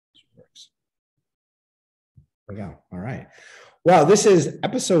we go. All right. Well, this is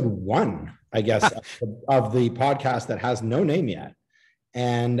episode 1, I guess, of the podcast that has no name yet.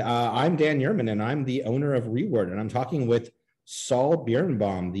 And I'm Dan Yerman, and I'm the owner of Reward. And I'm talking with Sol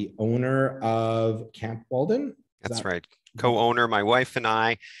Birenbaum, the owner of Camp Walden. That's right. Co-owner, my wife and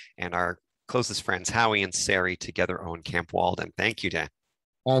I, and our closest friends, Howie and Sari, together own Camp Walden. Thank you, Dan.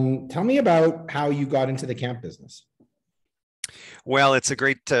 And tell me about how you got into the camp business. Well, it's a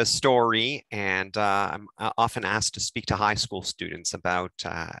great story, and I'm often asked to speak to high school students about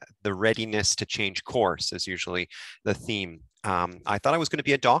the readiness to change course is usually the theme. I thought I was going to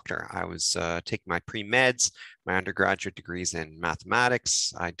be a doctor. I was taking my pre-meds, my undergraduate degrees in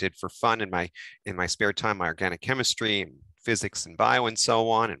mathematics. I did for fun in my spare time, my organic chemistry, and physics and bio and so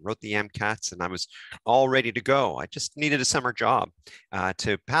on, and wrote the MCATs, and I was all ready to go. I just needed a summer job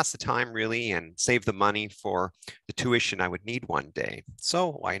to pass the time really and save the money for the tuition I would need one day.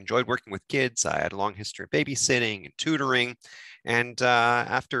 So I enjoyed working with kids. I had a long history of babysitting and tutoring. And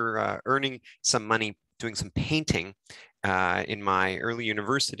after earning some money doing some painting, in my early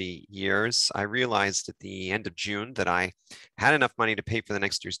university years, I realized at the end of June that I had enough money to pay for the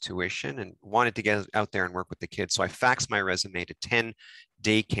next year's tuition and wanted to get out there and work with the kids. So I faxed my resume to 10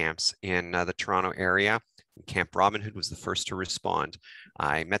 day camps in the Toronto area. Camp Robin Hood was the first to respond.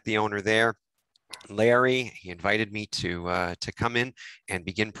 I met the owner there, Larry. He invited me to come in and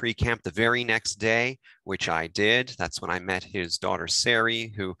begin pre-camp the very next day, which I did. That's when I met his daughter,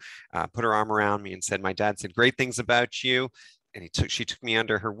 Sari, who put her arm around me and said, "My dad said great things about you." And she took me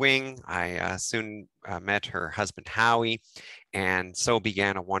under her wing. I soon met her husband, Howie, and so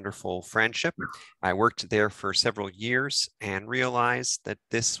began a wonderful friendship. I worked there for several years and realized that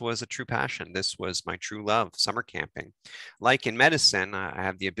this was a true passion. This was my true love, summer camping. Like in medicine, I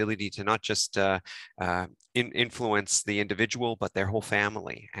have the ability to not just influence the individual, but their whole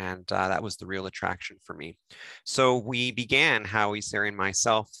family. And that was the real attraction for me. So we began, Howie, Sarah, and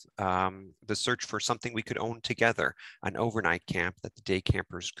myself, the search for something we could own together, an overnight camp that the day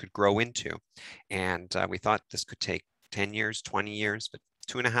campers could grow into. And we thought this could take 10 years, 20 years, but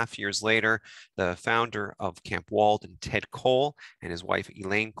 2.5 years later, the founder of Camp Walden, Ted Cole, and his wife,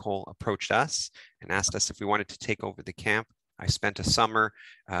 Elaine Cole, approached us and asked us if we wanted to take over the camp. I spent a summer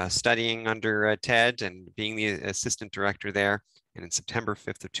studying under Ted and being the assistant director there. And in September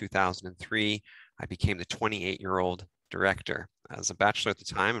 5th of 2003, I became the 28-year-old director. I was a bachelor at the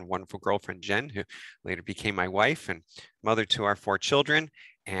time and wonderful girlfriend, Jen, who later became my wife and mother to our 4 children.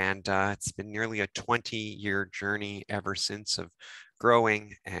 And it's been nearly a 20-year journey ever since of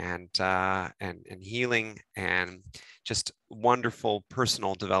growing and healing and just wonderful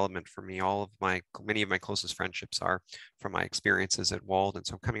personal development for me. Many of my closest friendships are from my experiences at Walden.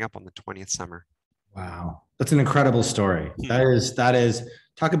 So I'm coming up on the 20th summer. Wow. That's an incredible story. That is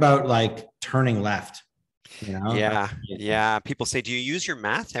talk about like turning left. You know? Yeah. People say, do you use your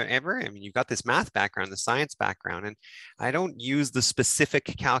math ever? I mean, you've got this math background, the science background, and I don't use the specific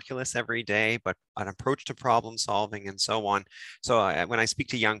calculus every day, but an approach to problem solving and so on. So when I speak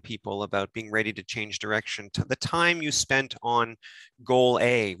to young people about being ready to change direction, the time you spent on goal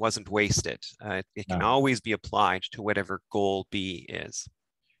A wasn't wasted. It can always be applied to whatever goal B is.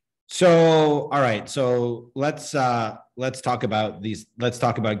 So, all right. So let's talk about these. Let's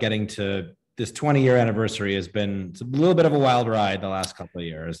talk about getting to this 20-year anniversary. Has been a little bit of a wild ride the last couple of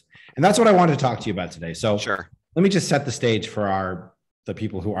years. And that's what I wanted to talk to you about today. So sure. Let me just set the stage for the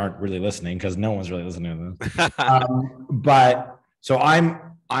people who aren't really listening, because no one's really listening to this. But so I'm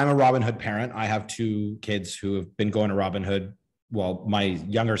a Robin Hood parent. I have 2 kids who have been going to Robin Hood. Well, my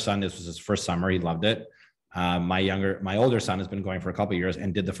younger son, this was his first summer. He loved it. My older son has been going for a couple of years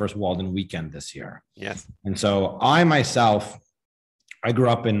and did the first Walden weekend this year. Yes. And so I grew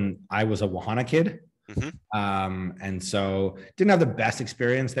up I was a Wahana kid. Mm-hmm. And so didn't have the best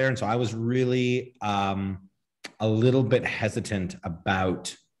experience there. And so I was really a little bit hesitant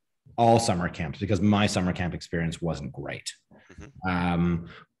about all summer camps because my summer camp experience wasn't great. Mm-hmm.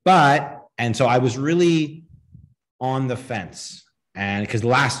 And so I was really on the fence, and because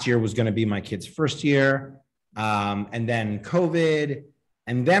last year was going to be my kid's first year, and then COVID,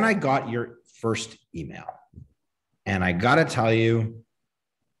 and then I got your first email, and I got to tell you,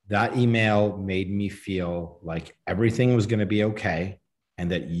 that email made me feel like everything was going to be okay, and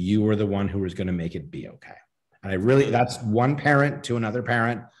that you were the one who was going to make it be okay. And that's one parent to another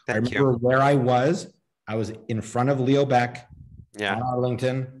parent. I remember where I was in front of Leo Beck on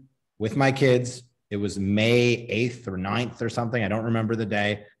Arlington with my kids. It was May 8th or 9th or something. I don't remember the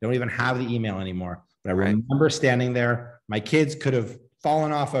day. I don't even have the email anymore. But I remember standing there. My kids could have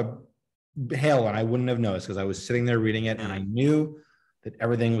fallen off a hill and I wouldn't have noticed because I was sitting there reading it and I knew that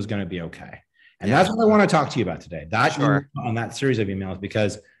everything was going to be okay. And that's what I want to talk to you about today. That Sure. on that series of emails,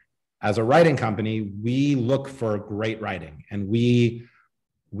 because as a writing company, we look for great writing and we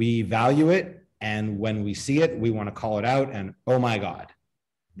value it. And when we see it, we want to call it out and, oh my God,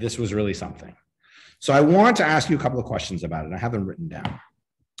 this was really something. So I want to ask you a couple of questions about it. I have them written down.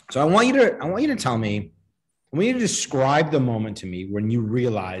 So I want you to tell me, I want you to describe the moment to me when you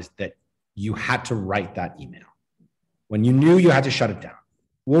realized that you had to write that email, when you knew you had to shut it down.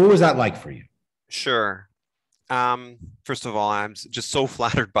 What was that like for you? Sure. First of all, I'm just so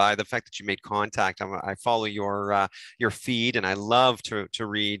flattered by the fact that you made contact. I follow your feed, and I love to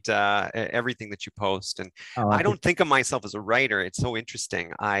read everything that you post. And I don't think of myself as a writer. It's so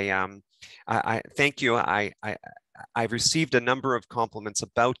interesting. I thank you. I've received a number of compliments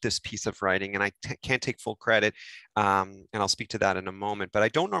about this piece of writing, and I can't take full credit. And I'll speak to that in a moment. But I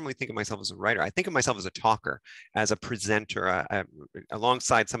don't normally think of myself as a writer. I think of myself as a talker, as a presenter.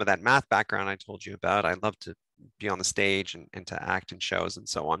 Alongside some of that math background I told you about, I love to be on the stage and to act in shows and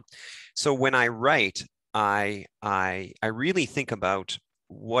so on. So when I write, I really think about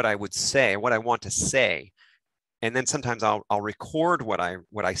what I would say, what I want to say, and then sometimes I'll record what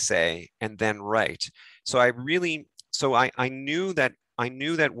I say and then write. So I knew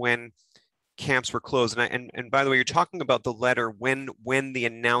that when camps were closed, and by the way, you're talking about the letter when the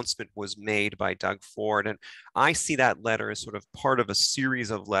announcement was made by Doug Ford, and I see that letter as sort of part of a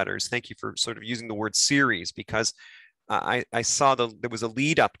series of letters. Thank you for sort of using the word series, because I saw there was a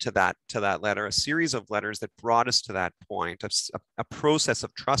lead up to that letter, a series of letters that brought us to that point, a process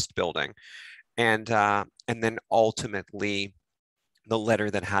of trust building, and then ultimately the letter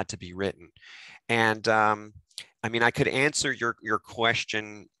that had to be written. And I mean, I could answer your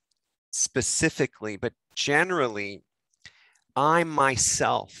question specifically, but generally, I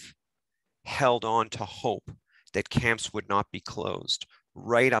myself held on to hope that camps would not be closed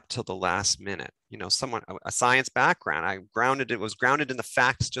right up till the last minute. You know, a science background, it was grounded in the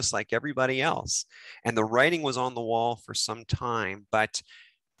facts just like everybody else. And the writing was on the wall for some time, but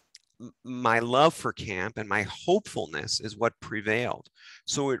my love for camp and my hopefulness is what prevailed.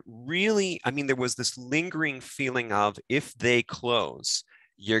 So it really, I mean, there was this lingering feeling of, if they close,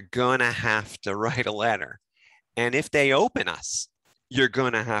 you're gonna have to write a letter. And if they open us, you're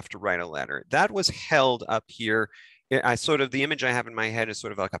gonna have to write a letter. That was held up here. The image I have in my head is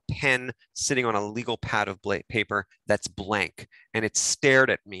sort of like a pen sitting on a legal pad of paper that's blank. And it stared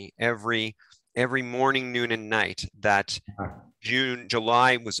at me every morning, noon, and night that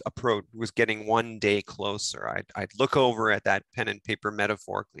July was getting one day closer. I'd look over at that pen and paper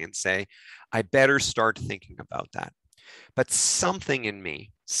metaphorically and say, I better start thinking about that. But something in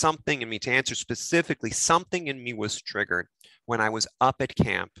me, to answer specifically, something in me was triggered when I was up at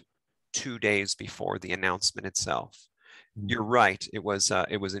camp 2 days before the announcement itself. You're right. It was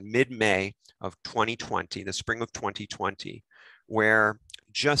in mid-May of 2020, the spring of 2020, where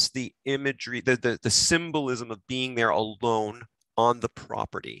just the imagery, the symbolism of being there alone on the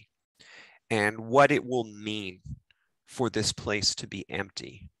property and what it will mean for this place to be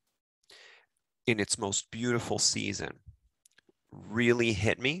empty in its most beautiful season really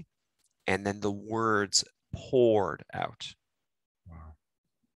hit me. And then the words poured out. Wow.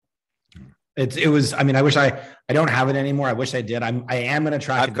 It was, I mean, I wish I don't have it anymore. I wish I did. I am going to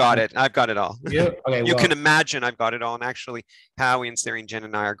try. I've got it all. Yeah. Okay. You can imagine I've got it all. And actually, Howie and Sarah and Jen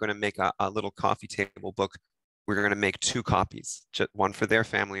and I are going to make a little coffee table book. We're going to make 2 copies, one for their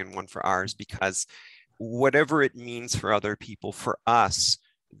family and one for ours, because whatever it means for other people, for us,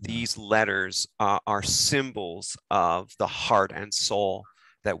 these letters are symbols of the heart and soul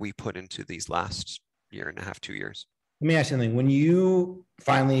that we put into these last 1.5 2 years. Let me ask you something. When you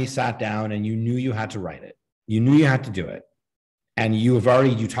finally sat down and you knew you had to write it, you knew you had to do it, and you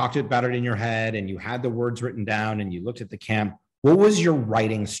talked about it in your head and you had the words written down and you looked at the camp, what was your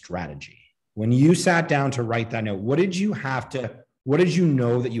writing strategy? When you sat down to write that note, what did you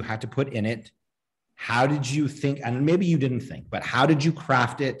know that you had to put in it? How did you think? And maybe you didn't think, but how did you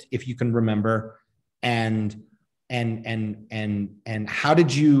craft it, if you can remember? And how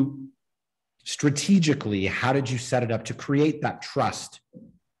did you strategically, how did you set it up to create that trust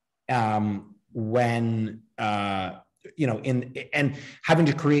when and having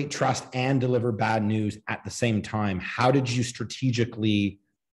to create trust and deliver bad news at the same time? How did you strategically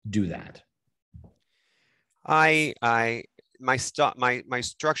do that? My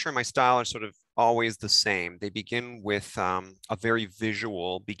structure and my style are sort of always the same. They begin with a very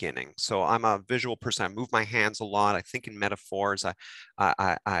visual beginning. So I'm a visual person. I move my hands a lot. I think in metaphors.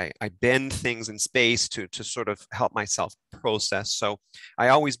 I bend things in space to sort of help myself process. So I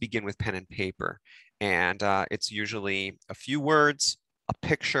always begin with pen and paper, and it's usually a few words, a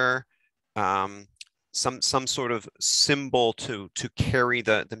picture, some sort of symbol to carry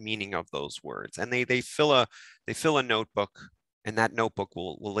the meaning of those words. And they fill a notebook, and that notebook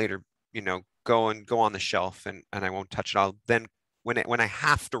will later, go on the shelf, and I won't touch it. I'll then, when I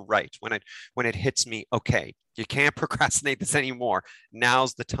have to write, when it hits me, okay, you can't procrastinate this anymore.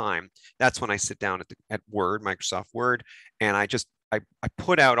 Now's the time. That's when I sit down at Microsoft Word, and I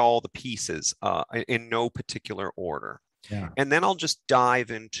put out all the pieces in no particular order. Yeah. And then I'll just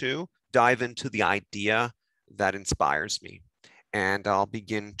dive into the idea that inspires me. And I'll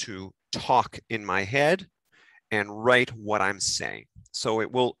begin to talk in my head and write what I'm saying. So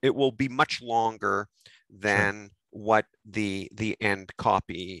it will be much longer than what the end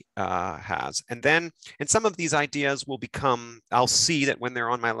copy has. And then, and some of these ideas will become, I'll see that when they're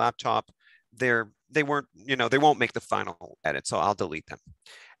on my laptop, they won't make the final edit. So I'll delete them.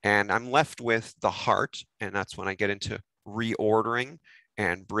 And I'm left with the heart. And that's when I get into reordering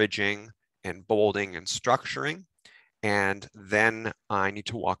and bridging and bolding and structuring. And then I need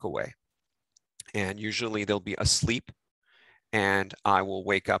to walk away. And usually they'll be asleep, and I will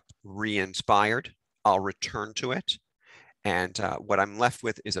wake up re-inspired. I'll return to it. And what I'm left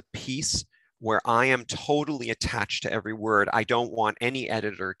with is a piece where I am totally attached to every word. I don't want any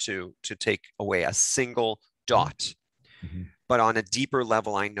editor to take away a single dot. Mm-hmm. But on a deeper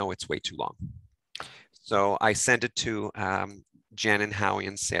level, I know it's way too long. So I send it to Jen and Howie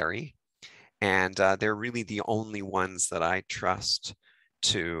and Sari, and they're really the only ones that I trust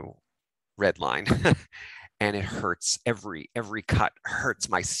to redline. And it hurts. Every cut hurts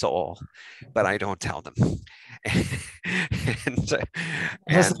my soul, but I don't tell them. and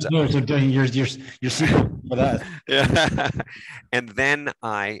you're secret for that. Yeah. And then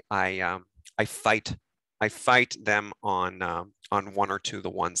I fight them on one or two, the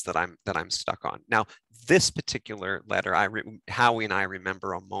ones that I'm stuck on. Now, this particular letter, Howie and I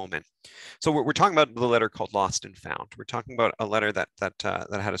remember a moment. So we're talking about the letter called Lost and Found. We're talking about a letter that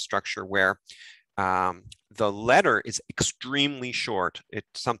had a structure where the letter is extremely short.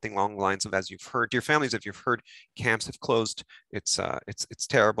 It's something along the lines of, as you've heard, dear families, if you've heard, camps have closed. It's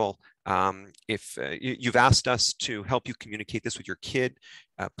terrible. If you've asked us to help you communicate this with your kid,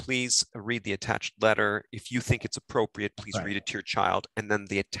 please read the attached letter. If you think it's appropriate, please read it to your child. And then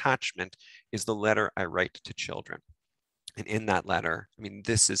the attachment is the letter I write to children. And in that letter, I mean,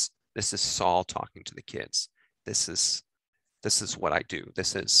 this is Sol talking to the kids. This is what I do.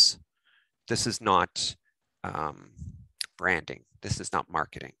 This is not branding. This is not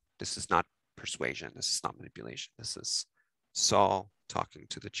marketing. This is not persuasion. This is not manipulation. This is Sol talking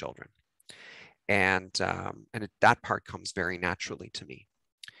to the children. And that part comes very naturally to me.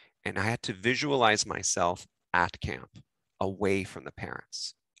 And I had to visualize myself at camp, away from the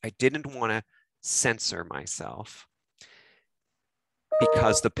parents. I didn't want to censor myself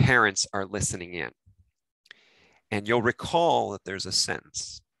because the parents are listening in. And you'll recall that there's a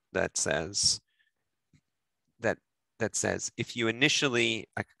sentence that says, if you initially,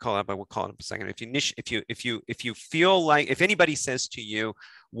 I could call it up, I will call it up a second. If you feel like, if anybody says to you,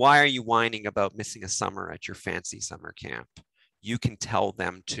 why are you whining about missing a summer at your fancy summer camp? You can tell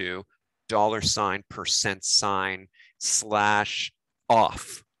them to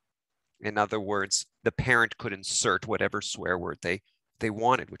 $%//off. In other words, the parent could insert whatever swear word they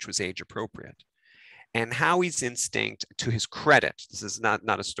wanted, which was age appropriate. And Howie's instinct, to his credit, this is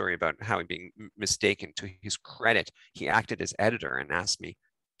not a story about Howie being mistaken, to his credit, he acted as editor and asked me,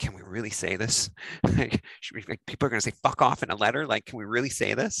 can we really say this? People are going to say fuck off in a letter. Like, can we really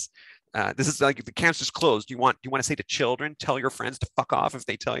say this? This is like, the camp's just closed. Do you want to say to children, tell your friends to fuck off if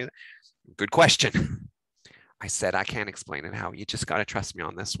they tell you that? Good question. I said, I can't explain it, Howie. You just got to trust me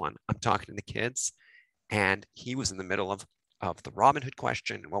on this one. I'm talking to the kids. And he was in the middle of the Robin Hood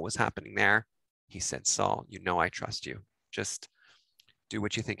question and what was happening there. He said, Sol, I trust you. Just do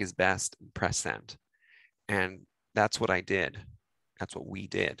what you think is best and press send. And that's what I did. That's what we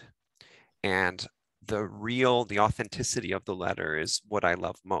did. And the authenticity of the letter is what I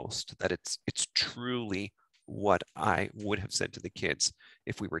love most, that it's truly what I would have said to the kids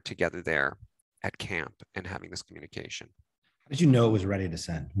if we were together there at camp and having this communication. How did you know it was ready to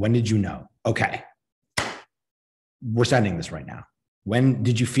send? When did you know? Okay, we're sending this right now. When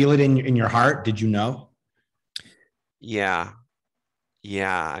did you feel it in your heart? Did you know? Yeah.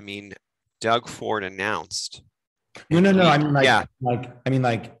 I mean, Doug Ford announced. No. I mean,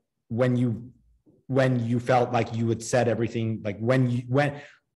 like when you felt like you had said everything, like when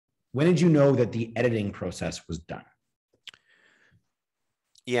did you know that the editing process was done?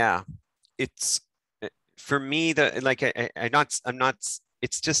 Yeah, it's for me, I'm not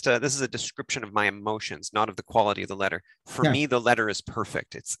this is a description of my emotions, not of the quality of the letter. For Yeah. me, the letter is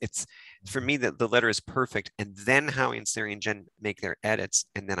perfect. It's for me that the letter is perfect. And then Howie and Sari and Jen make their edits,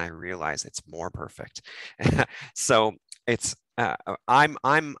 and then I realize it's more perfect. So it's I'm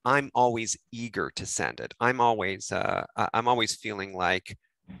always eager to send it. I'm always feeling like,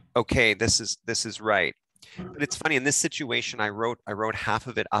 okay, this is right. But it's funny, in this situation, I wrote half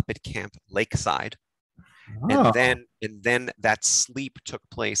of it up at Camp Lakeside. Oh. And then that sleep took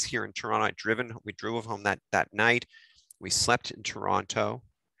place here in Toronto. We drove home that night. We slept in Toronto,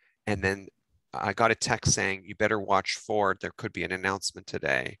 and then I got a text saying, "You better watch for it. There could be an announcement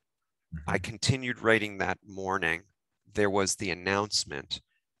today." I continued writing that morning. There was the announcement.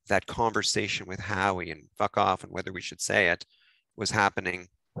 That conversation with Howie and fuck off and whether we should say it was happening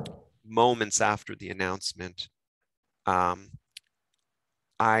moments after the announcement.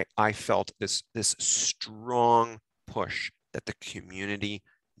 I felt this strong push that the community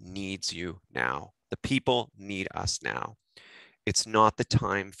needs you now. The people need us now. It's not the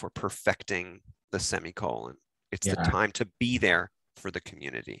time for perfecting the semicolon. It's the time to be there for the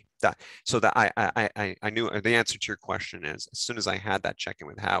community. So that I knew the answer to your question is, as soon as I had that check-in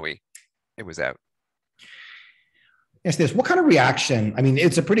with Howie, it was out. Yes, this. What kind of reaction? I mean, it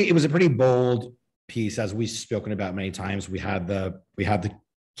was a pretty bold piece, as we've spoken about many times. We had the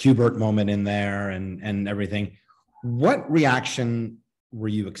Hubert moment in there and everything. What reaction were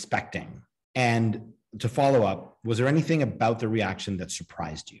you expecting? And to follow up, was there anything about the reaction that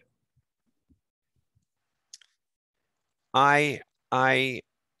surprised you? I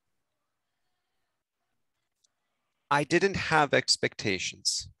didn't have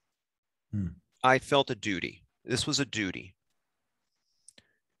expectations. I felt a duty. This was a duty.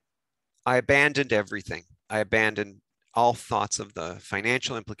 I abandoned everything. I abandoned all thoughts of the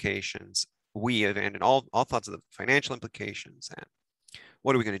financial implications. We abandoned all thoughts of the financial implications and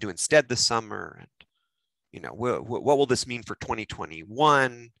what are we going to do instead this summer? And, you know, what will this mean for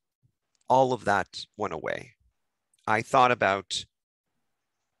 2021? All of that went away. I thought about,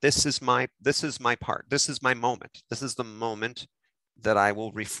 this is my part. This is my moment. This is the moment that I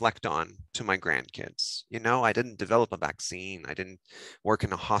will reflect on to my grandkids. You know, I didn't develop a vaccine. I didn't work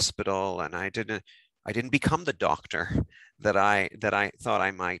in a hospital, and I didn't become the doctor that I thought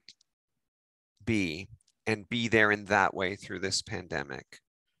I might be and be there in that way through this pandemic.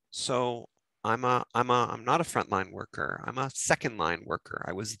 So I'm not a frontline worker. I'm a second line worker.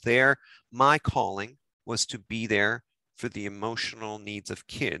 I was there. My calling was to be there for the emotional needs of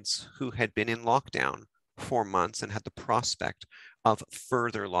kids who had been in lockdown for months and had the prospect of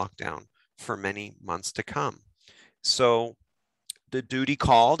further lockdown for many months to come. So the duty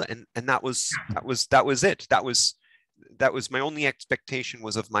called, and that was it. That was my only expectation,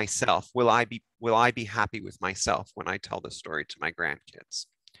 was of myself. Will I be happy with myself when I tell this story to my grandkids?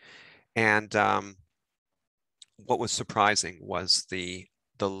 And what was surprising was the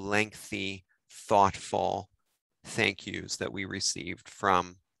lengthy, thoughtful thank yous that we received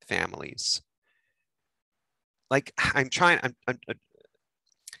from families. Like,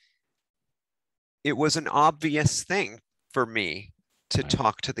 it was an obvious thing for me to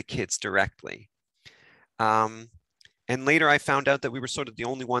talk to the kids directly. And later I found out that we were sort of the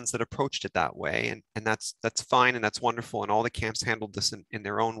only ones that approached it that way. And that's fine, and that's wonderful. And all the camps handled this in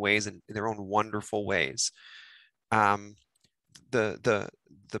their own ways and in their own wonderful ways. The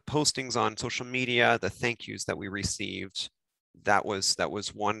postings on social media, the thank yous that we received, that with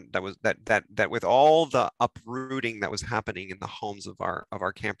all the uprooting that was happening in the homes of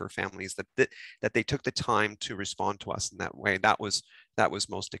our camper families, that they took the time to respond to us in that way. That was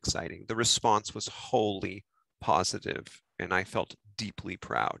most exciting. The response was wholly positive, and I felt deeply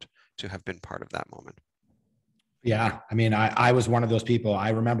proud to have been part of that moment. Yeah, I mean, I was one of those people. I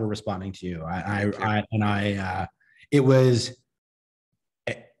remember responding to you. It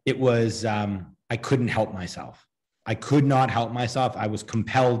was I couldn't help myself. I could not help myself. I was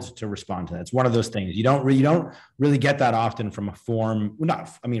compelled to respond to that. It's one of those things you don't really get that often from a form.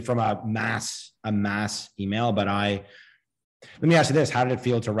 From a mass email. But let me ask you this: how did it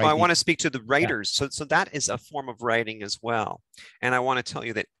feel to write? Well, I want to speak to the writers. Yeah. So that is a form of writing as well. And I want to tell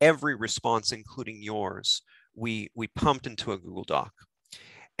you that every response, including yours, we pumped into a Google Doc.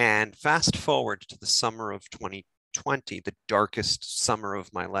 And fast forward to the summer of 2020, the darkest summer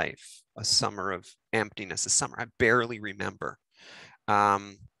of my life, a summer of emptiness, a summer I barely remember.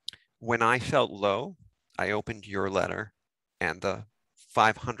 When I felt low, I opened your letter and the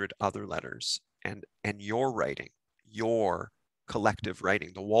 500 other letters and your writing, your collective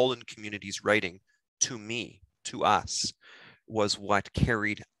writing, the Walden community's writing to me, to us, was what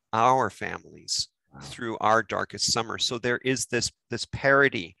carried our families through our darkest summer. So there is this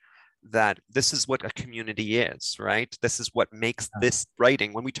parody that this is what a community is, right? This is what makes this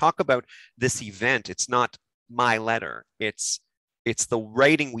writing. When we talk about this event, it's not my letter. It's the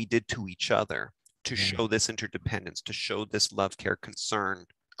writing we did to each other to show this interdependence, to show this love, care, concern,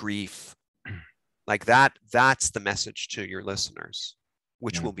 grief. Like that's the message to your listeners,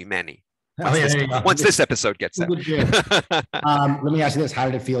 which will be many. Once this episode gets out. Let me ask you this. How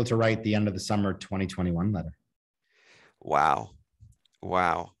did it feel to write the end of the summer 2021 letter? Wow.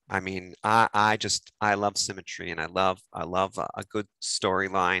 I mean, I love symmetry, and I love a good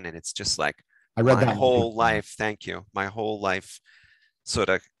storyline, and it's just like I read my whole life. Thank you. My whole life sort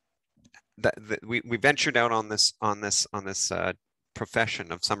of we ventured out on this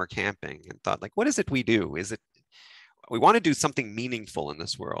profession of summer camping and thought, like, what is it we do? Is it we want to do something meaningful in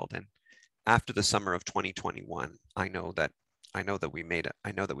this world? And after the summer of 2021, I know that we made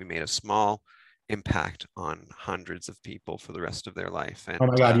a small impact on hundreds of people for the rest of their life. And oh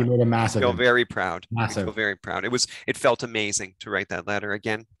my God, you made a massive. I feel very proud. Massive. I feel very proud. It felt amazing to write that letter.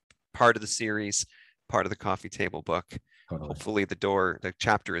 Again, part of the series, part of the coffee table book. Totally. Hopefully the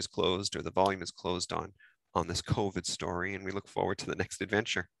chapter is closed, or the volume is closed on this COVID story, and we look forward to the next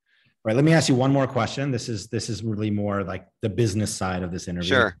adventure. All right, let me ask you one more question. This is really more like the business side of this interview.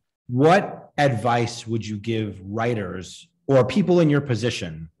 Sure. What advice would you give writers, or people in your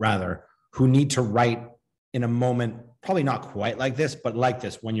position rather, who need to write in a moment, probably not quite like this, but like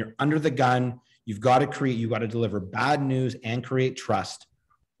this, when you're under the gun, you've got to deliver bad news and create trust.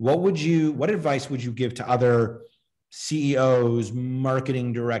 What advice would you give to other CEOs,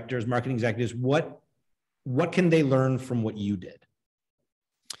 marketing directors, marketing executives? What can they learn from what you did?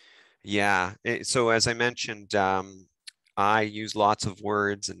 Yeah. So as I mentioned, I use lots of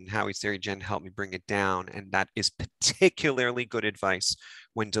words, and Howie's theory, Jen, helped me bring it down. And that is particularly good advice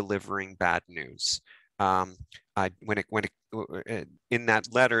when delivering bad news. In that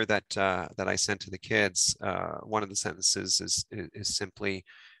letter that I sent to the kids, one of the sentences is simply,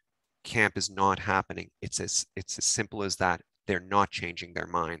 camp is not happening. It's as simple as that. They're not changing their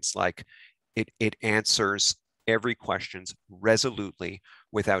minds. Like it answers every questions resolutely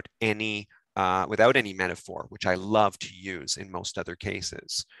without any metaphor, which I love to use in most other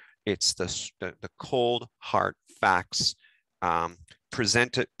cases. It's the cold hard facts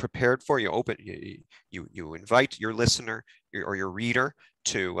prepared for you. You invite your listener or your reader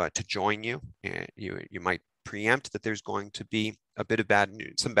to join you. You might preempt that there's going to be a bit of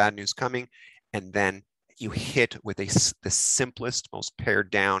some bad news coming, and then you hit with the simplest, most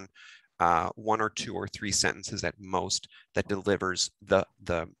pared down 1 or 2 or 3 sentences at most that delivers the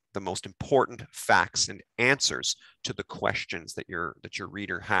most important facts and answers to the questions that your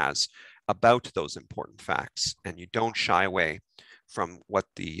reader has about those important facts. And you don't shy away from what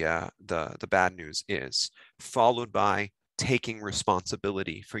the bad news is, followed by taking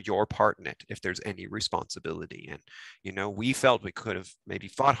responsibility for your part in it, if there's any responsibility. And we felt we could have maybe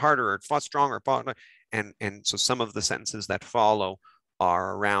fought harder or fought stronger, and so some of the sentences that follow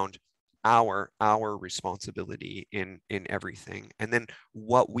are around our responsibility in everything, and then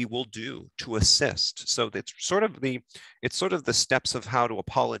what we will do to assist. So it's sort of the steps of how to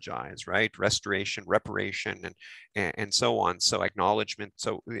apologize, right? Restoration, reparation, and so on. So acknowledgement.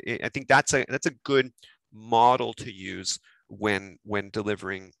 So I think that's a good model to use when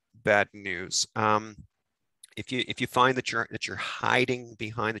delivering bad news. If you find that you're hiding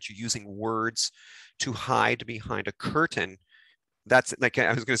behind, that you're using words to hide behind a curtain, that's like,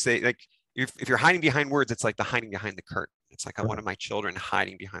 I was going to say, like, if you're hiding behind words, it's like the hiding behind the curtain. It's like one of my children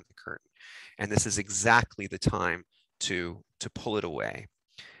hiding behind the curtain. And this is exactly the time to pull it away.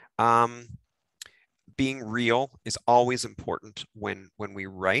 Being real is always important when we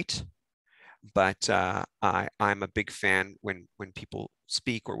write, but I'm a big fan when people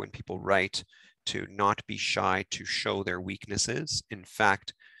speak or when people write to not be shy to show their weaknesses. In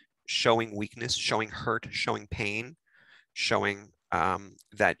fact, showing weakness, showing hurt, showing pain, showing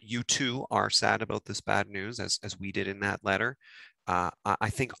that you too are sad about this bad news, as we did in that letter. I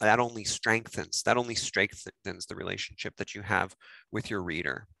think that only strengthens the relationship that you have with your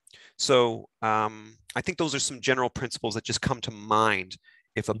reader. So I think those are some general principles that just come to mind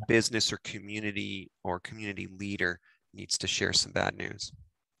if a business or community leader needs to share some bad news.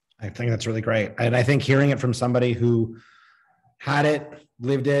 I think that's really great. And I think hearing it from somebody who had it,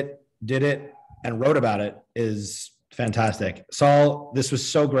 lived it, did it, and wrote about it is fantastic. Sol, this was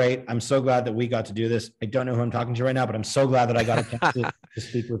so great. I'm so glad that we got to do this. I don't know who I'm talking to right now, but I'm so glad that I got a chance to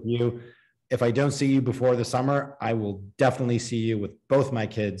speak with you. If I don't see you before the summer, I will definitely see you with both my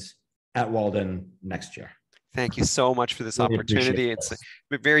kids at Walden next year. Thank you so much for this Really opportunity. appreciate It's this.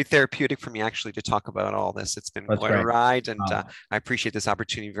 very therapeutic for me actually to talk about all this. It's been That's quite a great. ride, and I appreciate this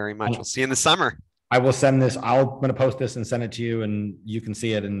opportunity very much. Um, We'll see you in the summer. I will send this. I'm going to post this and send it to you, and you can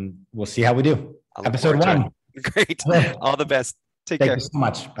see it, and we'll see how we do. I look Episode forward to 1. it. Great. Okay. All the best. Take Thank care. you so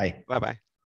much. Bye. Bye-bye.